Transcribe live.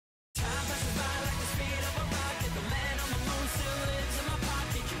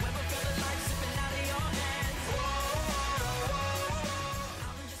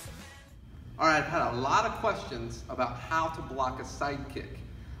right, I've had a lot of questions about how to block a side kick.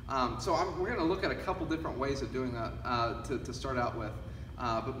 We're going to look at a couple different ways of doing that to start out with.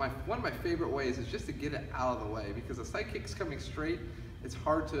 But one of my favorite ways is just to get it out of the way, because a side kick's coming straight, it's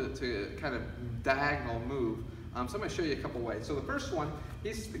hard to kind of diagonal move. So I'm going to show you a couple ways. So the first one,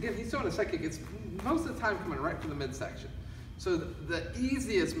 he's throwing a side kick. It's most of the time coming right from the midsection. So the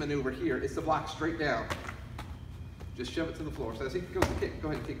easiest maneuver here is to block straight down. Just shove it to the floor. So as he goes to kick, go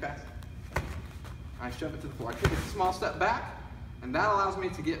ahead and kick back. I shove it to the floor. I take a small step back, and that allows me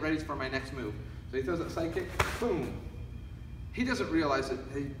to get ready for my next move. So he throws that side kick, boom. He doesn't realize it.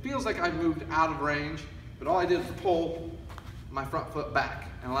 He feels like I moved out of range, but all I did was pull my front foot back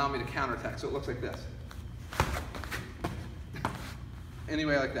and allow me to counterattack. So it looks like this.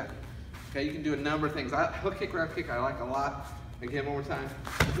 Anyway, like that. Okay, you can do a number of things. Hook kick, round kick, I like a lot. Again, one more time.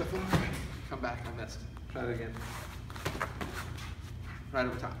 Come back, I missed. Try it again. Right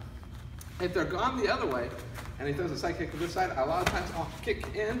over top. If they're gone the other way, and he throws a side kick to this side, a lot of times I'll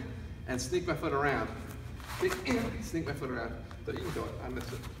kick in and sneak my foot around. Kick in, sneak my foot around. So you can do it, I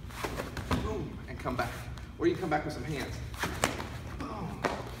missed it. Boom, and come back. Or you can come back with some hands. Boom,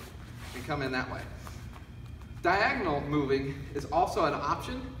 and come in that way. Diagonal moving is also an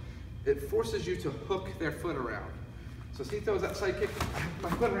option. It forces you to hook their foot around. So as he throws that side kick, I hook my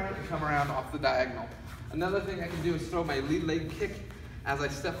foot around and come around off the diagonal. Another thing I can do is throw my lead leg kick as I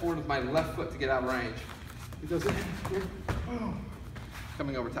step forward with my left foot to get out of range. He goes in here, boom,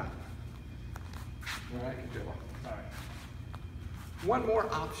 coming over top. All right, good. All right. One more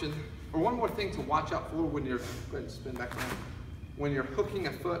option, or one more thing to watch out for when you're, go ahead and spin back around. When you're hooking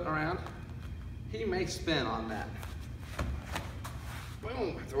a foot around, he may spin on that.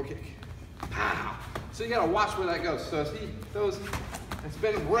 Boom, throw kick. Pow. So you gotta watch where that goes. So as he throws and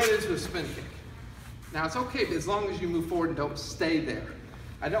spins right into a spin kick. Now it's okay as long as you move forward and don't stay there.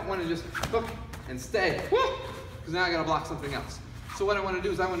 I don't want to just hook and stay, because now I gotta block something else. So what I want to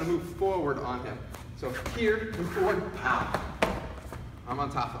do is I want to move forward on him. So here, move forward, pow. I'm on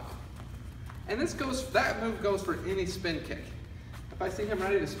top of him. And that move goes for any spin kick. If I see him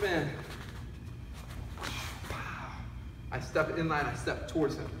ready to spin, pow. I step in line, I step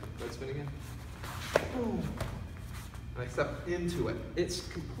towards him. Go ahead, spin again. Boom. And I step into it. It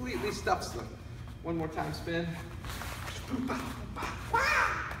completely stuffs them. One more time, spin.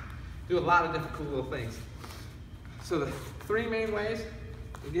 Do a lot of different cool little things. So the three main ways,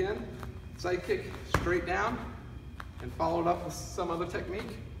 again, side kick straight down and followed up with some other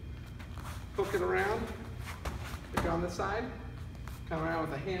technique. Hook it around, kick on this side, come around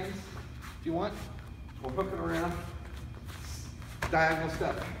with the hands if you want, or hook it around, diagonal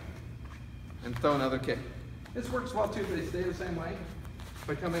step, and throw another kick. This works well too, but they stay the same way. If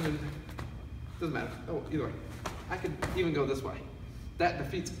I come in and, doesn't matter, oh, either way. I could even go this way. That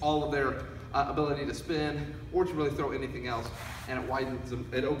defeats all of their ability to spin or to really throw anything else, and it widens them,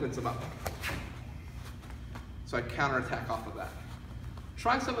 it opens them up. So I counterattack off of that.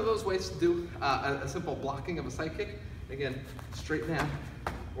 Try some of those ways to do a simple blocking of a side kick. Again, straight down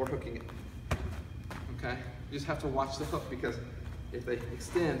or hooking it. Okay? You just have to watch the hook, because if they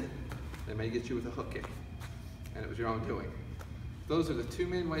extend, they may get you with a hook kick, and it was your own doing. Those are the two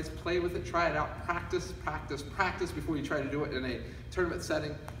main ways. Play with it, try it out, practice, practice, practice before you try to do it in a tournament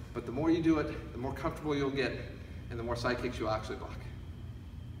setting. But the more you do it, the more comfortable you'll get, and the more side kicks you'll actually block.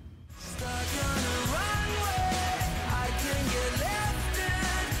 Stuck on the runway, I can get left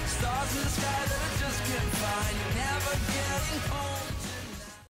in. Stars in the sky that I just can't find. Never getting home.